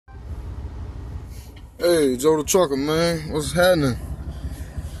Hey, Joe the Trucker, man. What's happening?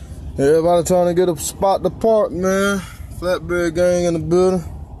 Everybody trying to get a spot to park, man. Flatbed gang in the building.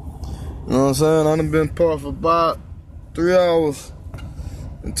 You know what I'm saying? I done been parked for about 3 hours.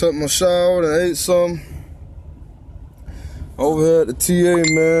 And took my shower and ate something. Over here at the TA,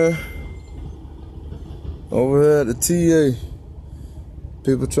 man. Over here at the TA.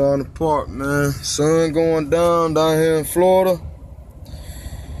 People trying to park, man. Sun going down here in Florida.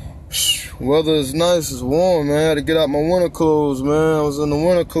 Weather is nice, it's warm, man. I had to get out my winter clothes, man. I was in the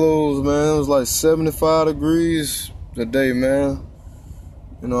winter clothes, man. It was like 75 degrees today, man.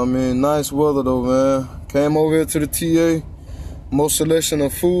 You know what I mean? Nice weather though, man. Came over here to the TA. More selection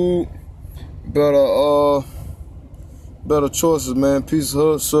of food. Better choices, man. Pizza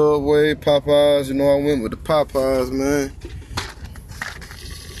Hut, Subway, Popeyes. You know, I went with the Popeyes, man.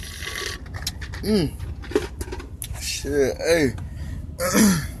 Shit, hey.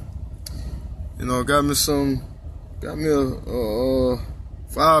 You know, got me a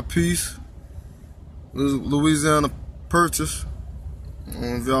 5-piece Louisiana Purchase. I don't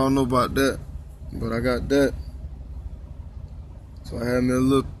know if y'all know about that, but I got that. So I had me a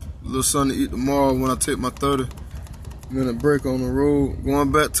little something to eat tomorrow when I take my 30-minute break on the road.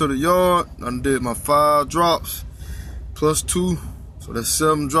 Going back to the yard, I did my 5 drops plus 2, so that's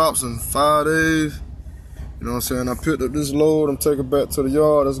 7 drops in 5 days. You know what I'm saying? I picked up this load, I'm taking it back to the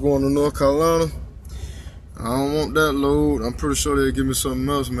yard. That's going to North Carolina. I don't want that load. I'm pretty sure they'll give me something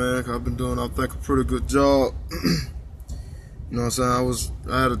else, man, because I've been doing, I think, a pretty good job. You know what I'm saying?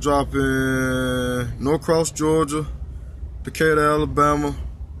 I had a drop in Norcross, Georgia, Decatur, Alabama,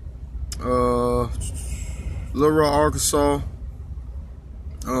 Little Rock, Arkansas,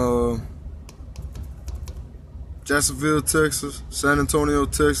 Jacksonville, Texas, San Antonio,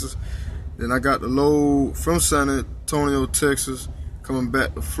 Texas. Then I got the load from San Antonio, Texas, coming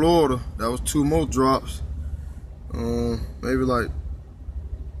back to Florida. That was 2 more drops. Maybe like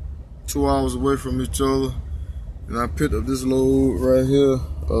 2 hours away from each other. And I picked up this load right here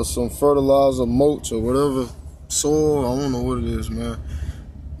of some fertilizer, mulch, or whatever, soil. I don't know what it is, man.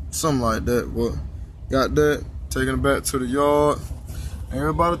 Something like that. But got that, taking it back to the yard.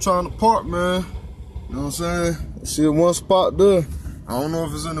 Everybody trying to park, man. You know what I'm saying? I see one spot there. I don't know if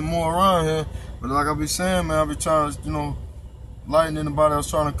there's any more around here, but like I be saying, man, I be trying to, you know, lighten anybody else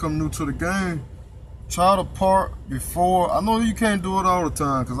trying to come new to the game. Try to park before. I know you can't do it all the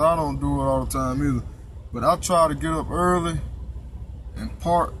time, because I don't do it all the time either. But I try to get up early and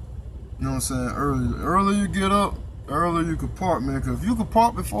park, you know what I'm saying, early. The earlier you get up, the earlier you can park, man. Because if you can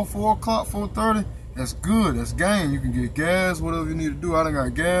park before 4 o'clock, 4:30, that's good, that's game. You can get gas, whatever you need to do. I done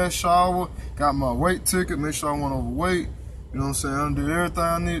got gas, shower, got my weight ticket, make sure I wasn't overweight. You know what I'm saying? I done did everything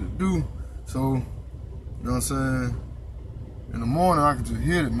I need to do. So, you know what I'm saying? In the morning, I can just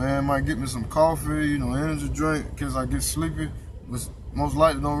hit it, man. Might get me some coffee, you know, energy drink, in case I get sleepy, which most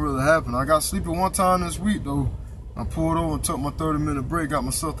likely don't really happen. I got sleepy one time this week, though. I pulled over and took my 30-minute break, got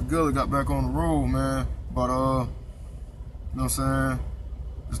myself together, got back on the road, man. But, you know what I'm saying?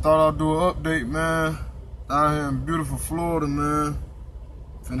 Just thought I'd do an update, man. Down here in beautiful Florida, man.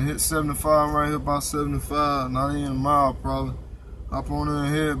 Finna hit 75 right here, about 75, not even a mile probably. Hop on there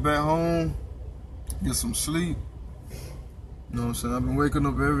and head back home, get some sleep. You know what I'm saying? I've been waking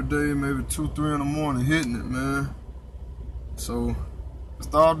up every day, maybe 2, 3 in the morning, hitting it, man. So, just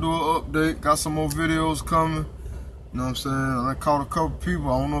thought I'd do an update. Got some more videos coming. You know what I'm saying? I caught a couple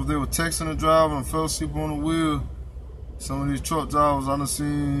people. I don't know if they were texting the driver and fell asleep on the wheel. Some of these truck drivers I done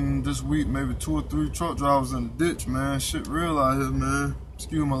seen this week, maybe 2 or 3 truck drivers in the ditch, man. Shit real out here, man.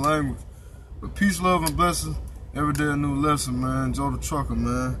 Excuse my language. But peace, love, and blessings. Every day a new lesson, man. Joe the Trucker,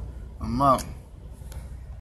 man. I'm out.